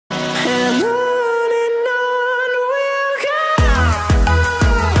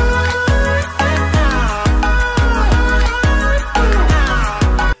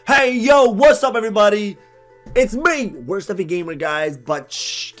Hey, yo, what's up, everybody? It's me, Worst Stuffy Gamer, guys, but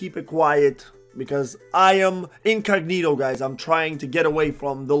shh, keep it quiet because I am incognito, guys. I'm trying to get away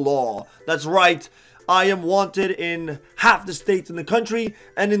from the law. That's right. I am wanted in half the states in the country,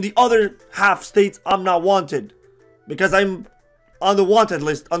 and in the other half states, I'm not wanted because I'm on the wanted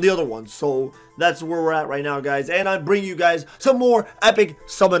list on the other one. So that's where we're at right now, guys, and I bring you guys some more epic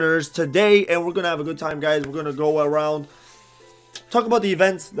summoners today, and we're gonna have a good time, guys. We're gonna go around, talk about the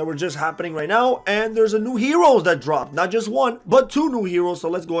events that were just happening right now, and there's a new heroes that dropped. Not just one, but two new heroes. So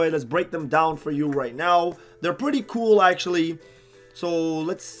let's go ahead, let's break them down for you right now. They're pretty cool, actually. So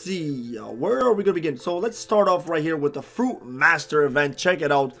let's see, where are we gonna begin? So let's start off right here with the Fruit Master event. Check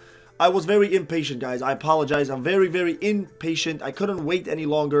it out. I was very impatient, guys. I apologize. I'm very, very impatient. I couldn't wait any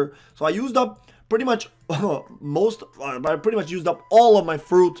longer. So I used up pretty much I pretty much used up all of my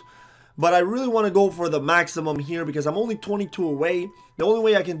fruit. But I really want to go for the maximum here because I'm only 22 away. The only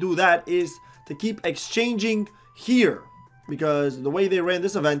way I can do that is to keep exchanging here. Because the way they ran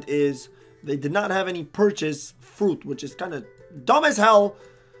this event is they did not have any purchase fruit, which is kind of dumb as hell.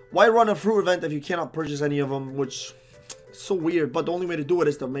 Why run a fruit event if you cannot purchase any of them, which is so weird. But the only way to do it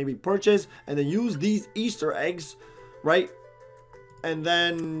is to maybe purchase and then use these Easter eggs, right? And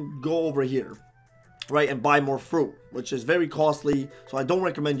then go over here, right, and buy more fruit, which is very costly, so I don't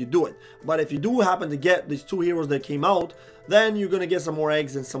recommend you do it. But if you do happen to get these two heroes that came out, then you're gonna get some more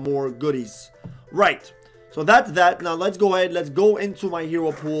eggs and some more goodies, right? So that's that. Now let's go ahead, let's go into my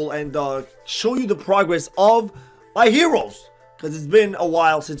hero pool and show you the progress of my heroes, because it's been a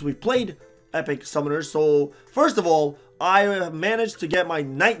while since we've played epic summoners. So first of all, I have managed to get my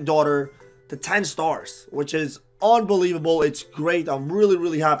Night Daughter to 10 stars, which is unbelievable. It's great. I'm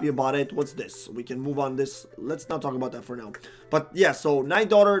really happy about it. What's this? We can move on this. Let's not talk about that for now. But yeah, so Night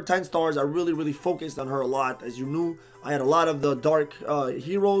Daughter, 10 stars. I really focused on her a lot. As you knew, I had a lot of the dark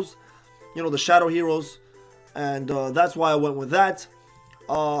heroes, you know, the shadow heroes, and that's why I went with that.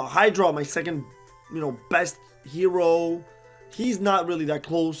 Hydra, my second, you know, best hero. He's not really that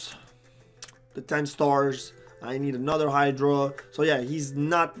close to 10 stars. I need another Hydra. So yeah, he's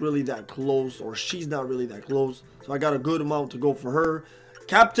not really that close, or she's not really that close. So I got a good amount to go for her.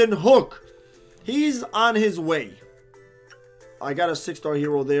 Captain Hook, he's on his way. I got a 6-star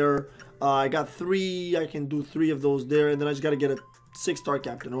hero there. I got 3. I can do 3 of those there, and then I just got to get a 6-star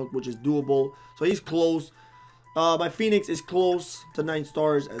Captain Hook, which is doable. So he's close. My Phoenix is close to 9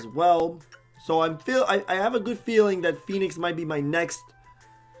 stars as well. So I have a good feeling that Phoenix might be my next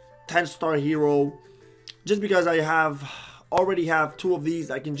 10-star hero. Just because I already have 2 of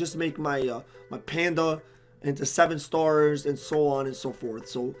these, I can just make my my Panda into 7 stars and so on and so forth.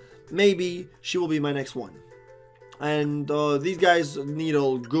 So maybe she will be my next one. And these guys need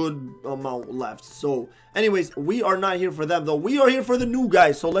a good amount left. So anyways, we are not here for them though. We are here for the new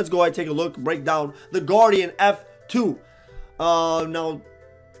guys. So let's go ahead and take a look, break down the Guardian F2. Now,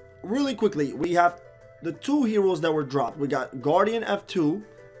 really quickly, we have the 2 heroes that were dropped. We got Guardian F2.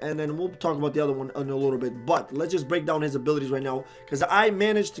 And then we'll talk about the other one in a little bit. But let's just break down his abilities right now, because I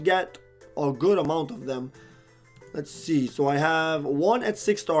managed to get a good amount of them. Let's see. So I have 1 at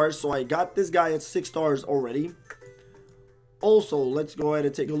 6 stars. So I got this guy at 6 stars already. Also, let's go ahead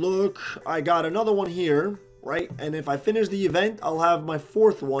and take a look. I got another one here, right? And if I finish the event, I'll have my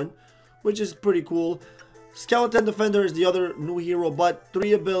 4th one, which is pretty cool. Skeleton Defender is the other new hero, but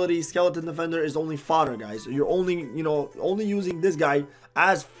 3 abilities. Skeleton Defender is only fodder, guys. You're only, you know, only using this guy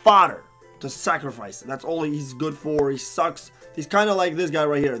as fodder to sacrifice. That's all he's good for. He sucks. He's kind of like this guy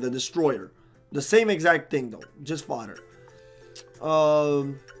right here, the Destroyer. The same exact thing though, just fodder.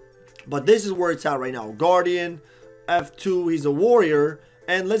 But this is where it's at right now. Guardian F2, he's a warrior,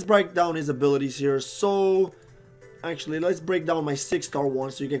 and let's break down his abilities here. So actually, let's break down my 6-star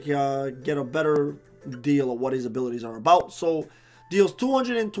one so you can get a better deal of what his abilities are about. So deals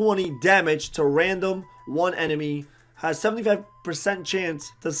 220 damage to random 1 enemy, has 75%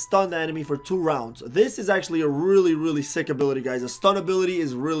 chance to stun the enemy for 2 rounds. This is actually a really sick ability, guys. The stun ability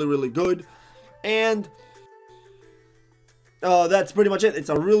is really good, and that's pretty much it. It's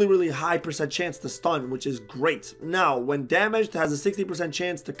a really high percent chance to stun, which is great. Now, when damaged, has a 60%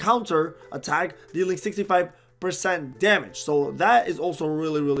 chance to counter attack, dealing 65% damage. So that is also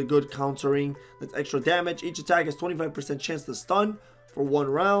really good, countering. That's extra damage. Each attack has 25% chance to stun for 1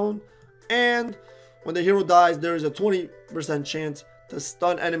 round, and when the hero dies, there is a 20% chance to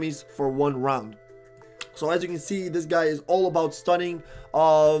stun enemies for 1 round. So as you can see, this guy is all about stunning.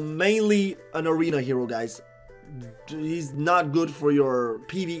 Mainly an arena hero, guys. He's not good for your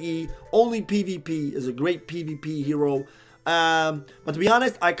PvE. Only PvP is a great PvP hero. But to be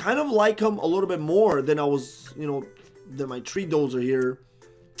honest, I kind of like him a little bit more than I was, you know, than my tree dozer here.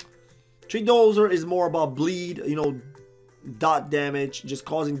 Tree Dozer is more about bleed, you know, dot damage, just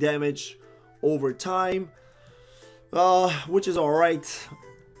causing damage over time, which is alright.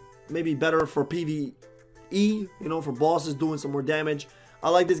 Maybe better for PvE, you know, for bosses doing some more damage. I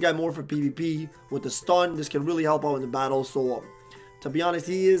like this guy more for PvP with the stun. This can really help out in the battle. So to be honest,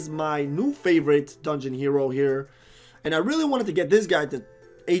 he is my new favorite dungeon hero here, and I really wanted to get this guy to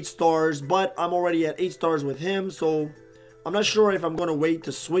 8 stars, but I'm already at 8 stars with him, so I'm not sure if I'm going to wait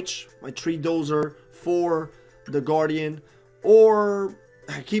to switch my Tree Dozer for the Guardian or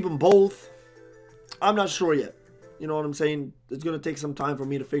keep them both. I'm not sure yet. You know what I'm saying? It's going to take some time for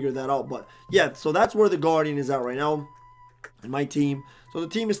me to figure that out. But yeah, so that's where the Guardian is at right now in my team. So the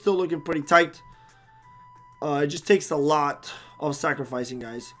team is still looking pretty tight. It just takes a lot of sacrificing,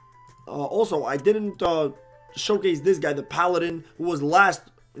 guys. Also, I didn't showcase this guy, the Paladin, who was last,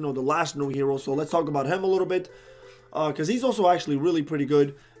 you know, the last new hero. So let's talk about him a little bit. Because he's also actually really pretty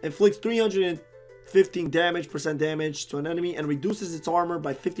good. Inflicts 315 percent damage to an enemy and reduces its armor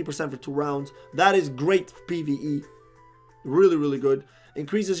by 50% for 2 rounds. That is great for PvE. Really, really good.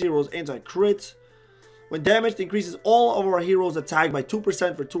 Increases heroes anti-crit. When damaged, increases all of our heroes' attack by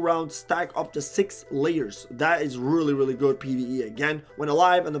 2% for 2 rounds. Stack up to 6 layers. That is really, really good PvE. Again, when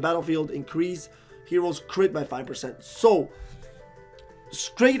alive on the battlefield, increase heroes' crit by 5%. So,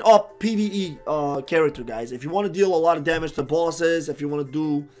 straight up PvE character, guys. If you want to deal a lot of damage to bosses, if you want to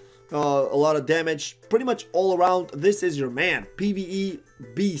do a lot of damage pretty much all around, this is your man. PvE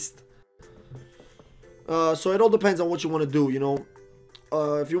beast. So it all depends on what you want to do, you know.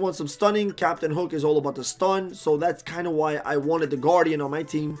 If you want some stunning, Captain Hook is all about the stun. So that's kind of why I wanted the Guardian on my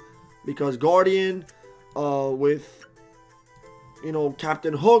team, because Guardian with, you know,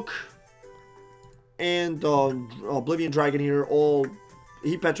 Captain Hook and Oblivion Dragon here, all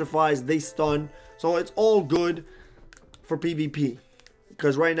he petrifies, they stun, so it's all good for PvP.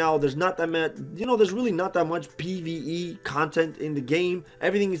 Because right now there's not that much, you know, there's really not that much PvE content in the game.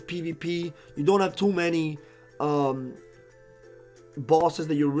 Everything is PvP. You don't have too many bosses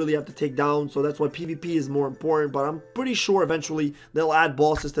that you really have to take down, so that's why PvP is more important. But I'm pretty sure eventually they'll add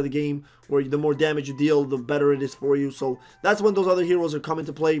bosses to the game where the more damage you deal, the better it is for you. So that's when those other heroes are coming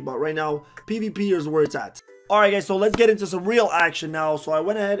to play. But right now, PvP is where it's at. Alright guys, so let's get into some real action now. So I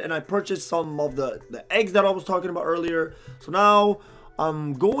went ahead and I purchased some of the eggs that I was talking about earlier. So now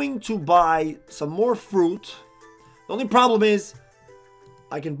I'm going to buy some more fruit. The only problem is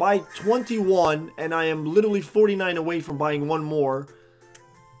I can buy 21 and I am literally 49 away from buying one more,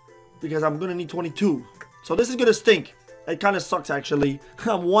 because I'm going to need 22. So this is going to stink. It kind of sucks actually.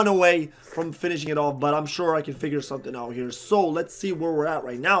 I'm 1 away from finishing it off, but I'm sure I can figure something out here. So let's see where we're at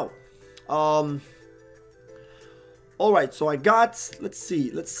right now. Alright, so I got, let's see,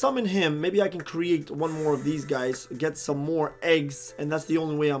 let's summon him. Maybe I can create one more of these guys, get some more eggs, and that's the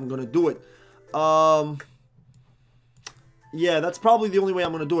only way I'm gonna do it. Yeah, that's probably the only way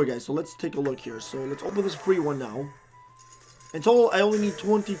I'm gonna do it, guys. So let's take a look here. So let's open this free one now. In total, I only need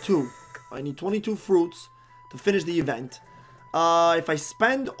 22. I need 22 fruits to finish the event. If I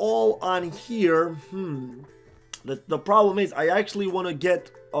spend all on here, the problem is I actually want to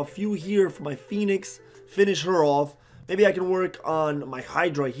get a few here for my Phoenix, finish her off. Maybe I can work on my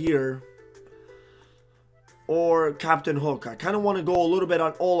Hydra here, or Captain Hook. I kind of want to go a little bit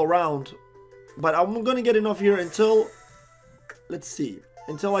on all around, but I'm going to get enough here until, let's see,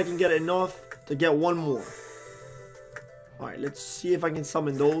 until I can get enough to get one more. Alright, let's see if I can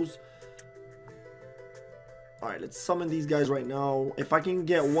summon those. Alright, let's summon these guys right now. If I can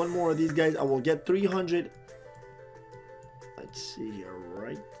get one more of these guys, I will get 300. Let's see here,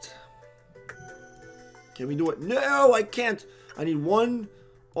 right? Can we do it? No, I can't. I need one.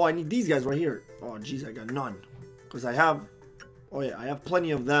 Oh, I need these guys right here. Oh, jeez, I got none. Because I have, oh yeah, I have plenty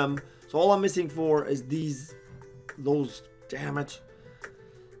of them. So all I'm missing for is those, damn it.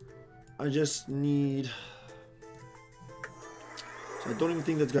 I just need, so I don't even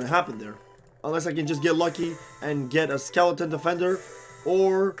think that's going to happen there. Unless I can just get lucky and get a skeleton defender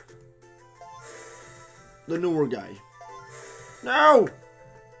or the newer guy. No!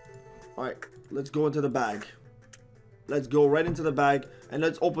 Alright, let's go into the bag. Let's go right into the bag and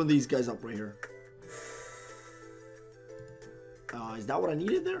let's open these guys up right here. Is that what I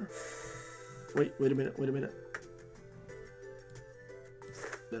needed there? Wait a minute, wait a minute.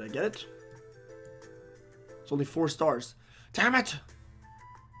 Did I get it? It's only 4 stars. Damn it!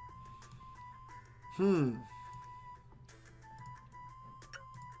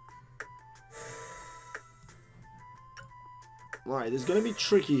 Alright, this is gonna be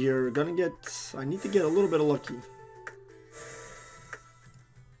tricky here. I need to get a little bit of lucky.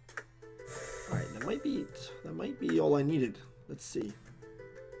 Alright, that might be it. That might be all I needed. Let's see.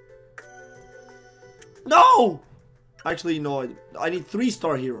 No! Actually, no. I need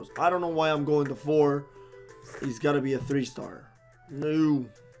 3-star heroes. I don't know why I'm going to 4. He's got to be a 3-star. No.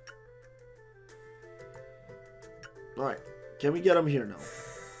 Alright. Can we get him here now?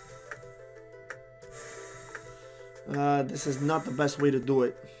 This is not the best way to do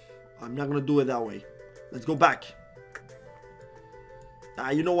it. I'm not going to do it that way. Let's go back.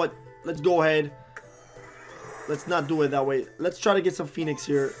 You know what? Let's go ahead. Let's not do it that way. Let's try to get some Phoenix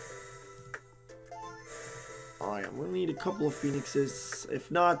here. Alright, I'm going to need a couple of Phoenixes.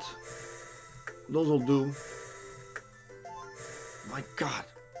 If not, those will do. My God.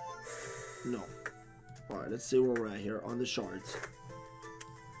 No. Alright, let's see where we're at here on the shards.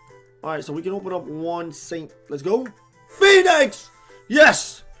 Alright, so we can open up one Saint. Let's go. Phoenix!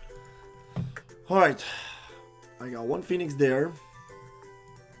 Yes! Alright. I got one Phoenix there.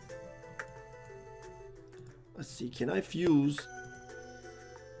 Let's see. Can I fuse?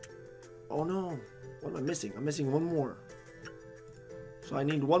 Oh no. What am I missing? I'm missing one more. So I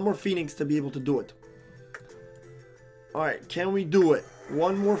need one more Phoenix to be able to do it. Alright, can we do it?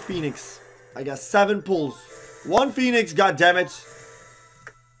 One more Phoenix. I got 7 pulls. One Phoenix, god damn it.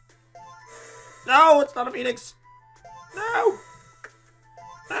 No, it's not a Phoenix. No.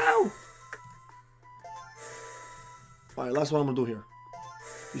 No. Alright, last one I'm gonna do here.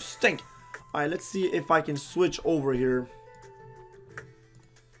 You stink. Alright, let's see if I can switch over here.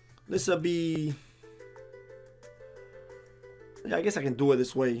 This will be... Yeah, I guess I can do it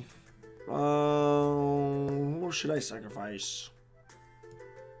this way. What should I sacrifice?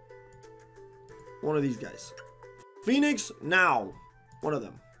 One of these guys. Phoenix, now. One of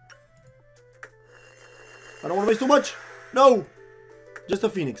them. I don't want to waste too much. No. Just a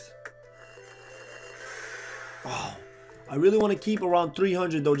Phoenix. Oh. I really want to keep around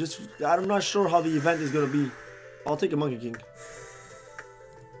 300 though. Just, I'm not sure how the event is going to be. I'll take a Monkey King.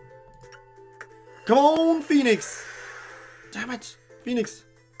 Come on, Phoenix. Damn it. Phoenix.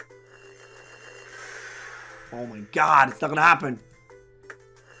 Oh my God. It's not going to happen.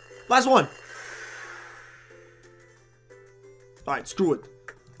 Last one. Alright, screw it.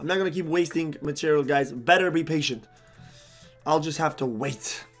 I'm not going to keep wasting material, guys. Better be patient. I'll just have to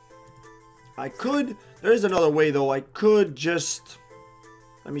wait. I could... There is another way, though. I could just...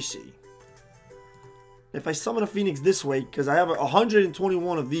 Let me see. If I summon a Phoenix this way, because I have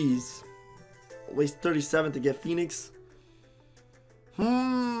 121 of these. I'll waste 37 to get Phoenix. Do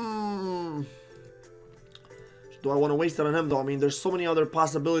I want to waste it on him, though? I mean, there's so many other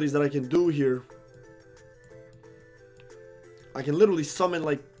possibilities that I can do here. I can literally summon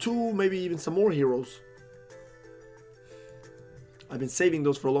like 2, maybe even some more heroes. I've been saving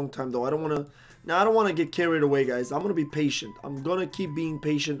those for a long time, though. I don't want to... Now, I don't want to get carried away, guys. I'm going to be patient. I'm going to keep being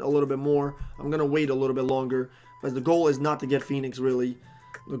patient a little bit more. I'm going to wait a little bit longer. Because the goal is not to get Phoenix, really.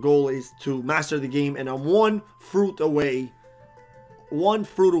 The goal is to master the game. And I'm 1 fruit away. 1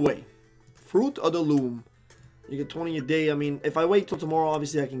 fruit away. Fruit of the Loom. You get 20 a day. I mean, if I wait till tomorrow,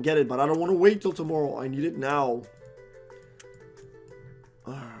 obviously I can get it. But I don't want to wait till tomorrow. I need it now.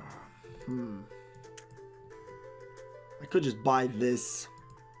 I could just buy this.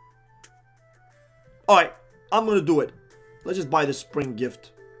 Alright, I'm gonna do it. Let's just buy the spring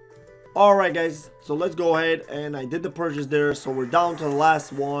gift. Alright, guys, so let's go ahead. And I did the purchase there, so we're down to the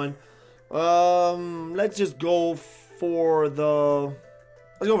last one. Let's just go for the...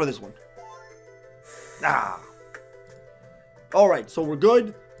 Let's go for this one. Alright, so we're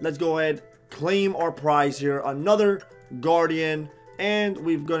good. Let's go ahead, claim our prize here. Another Guardian. And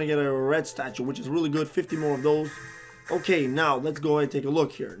we're gonna get a red statue, which is really good. 50 more of those. Okay, now let's go ahead and take a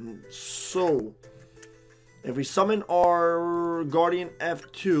look here. So, if we summon our Guardian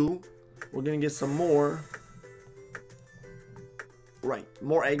F2, we're gonna get some more. Right,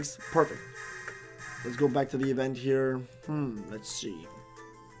 more eggs. Perfect. Let's go back to the event here. Let's see.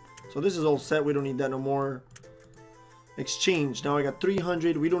 So this is all set. We don't need that no more. Exchange. Now I got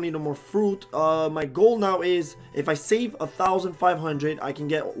 300. We don't need no more fruit. My goal now is if I save 1,500, I can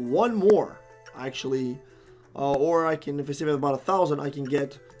get 1 more. Actually, or I can, if I save about 1,000, I can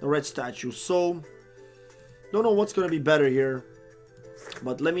get the red statue. So don't know what's gonna be better here,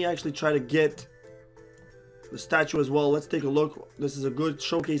 but let me actually try to get the statue as well. Let's take a look. This is a good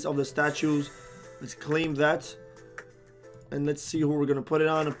showcase of the statues. Let's claim that. And let's see who we're going to put it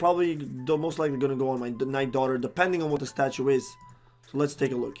on. And probably, most likely going to go on my Night Daughter, depending on what the statue is. So let's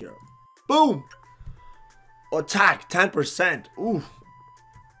take a look here. Boom! Attack, 10%. Ooh.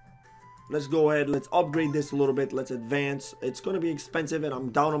 Let's go ahead. Let's upgrade this a little bit. Let's advance. It's going to be expensive, and I'm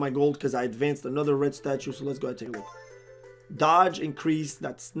down on my gold because I advanced another red statue. So let's go ahead and take a look. Dodge increase.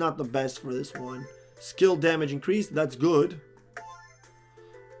 That's not the best for this one. Skill damage increase. That's good.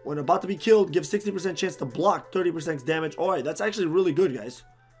 When about to be killed, give 60% chance to block, 30% damage. Alright, that's actually really good, guys.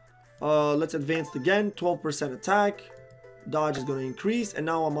 Let's advance again. 12% attack. Dodge is going to increase. And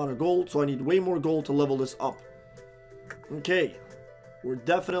now I'm out of gold, so I need way more gold to level this up. Okay. We're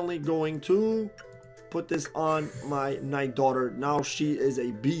definitely going to put this on my Night Daughter. Now she is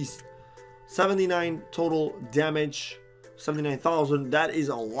a beast. 79 total damage. 79,000. That is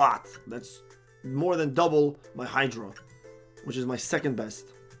a lot. That's more than double my Hydra, which is my second best.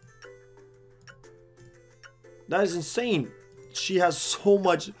 That is insane. She has so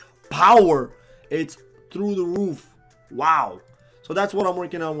much power. It's through the roof. Wow. So that's what I'm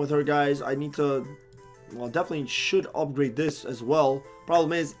working on with her, guys. I need to, well, definitely should upgrade this as well.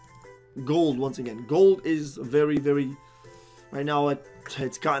 Problem is gold. Once again, gold is very, very, right now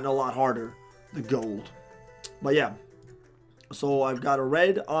it's gotten a lot harder, the gold. But yeah, so I've got a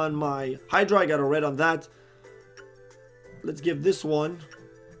red on my Hydra. I got a red on that. Let's give this one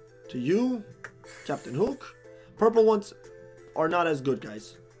to you, Captain Hook. Purple ones are not as good,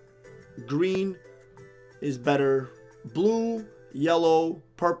 guys. Green is better. Blue, yellow,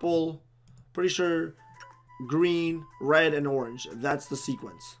 purple. Pretty sure green, red, and orange. That's the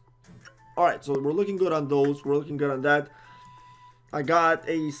sequence. Alright, so we're looking good on those. We're looking good on that. I got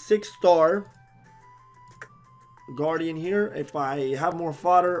a 6-star Guardian here. If I have more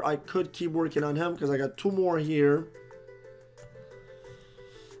fodder, I could keep working on him because I got 2 more here.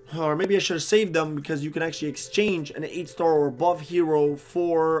 Or maybe I should have saved them because you can actually exchange an 8-star or above hero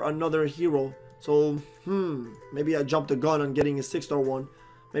for another hero. So, maybe I jumped the gun on getting a 6-star one.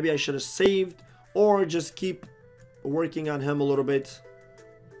 Maybe I should have saved or just keep working on him a little bit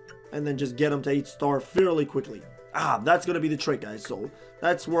and then just get him to 8-star fairly quickly. That's going to be the trick, guys. So,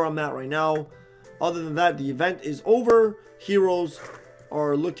 that's where I'm at right now. Other than that, the event is over. Heroes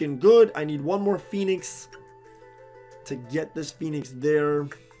are looking good. I need one more Phoenix to get this Phoenix there.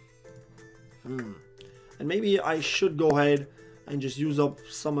 And maybe I should go ahead and just use up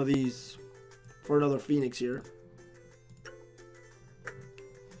some of these for another Phoenix here.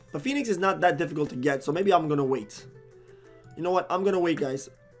 The Phoenix is not that difficult to get, so maybe I'm gonna wait. You know what? I'm gonna wait, guys,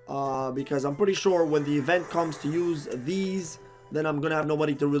 because I'm pretty sure when the event comes to use these, then I'm gonna have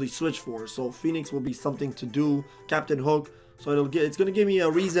nobody to really switch for. So Phoenix will be something to do. Captain Hook. So it's gonna give me a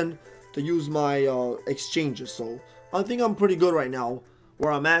reason to use my exchanges. So I think I'm pretty good right now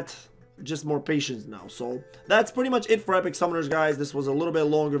where I'm at. Just more patience now. So that's pretty much it for Epic Summoners, guys. This was a little bit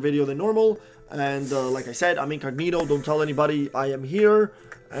longer video than normal, and like I said, I'm incognito. Don't tell anybody I am here,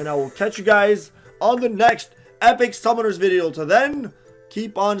 and I will catch you guys on the next Epic Summoners video. Till then,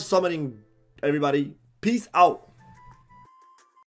 keep on summoning, everybody. Peace out.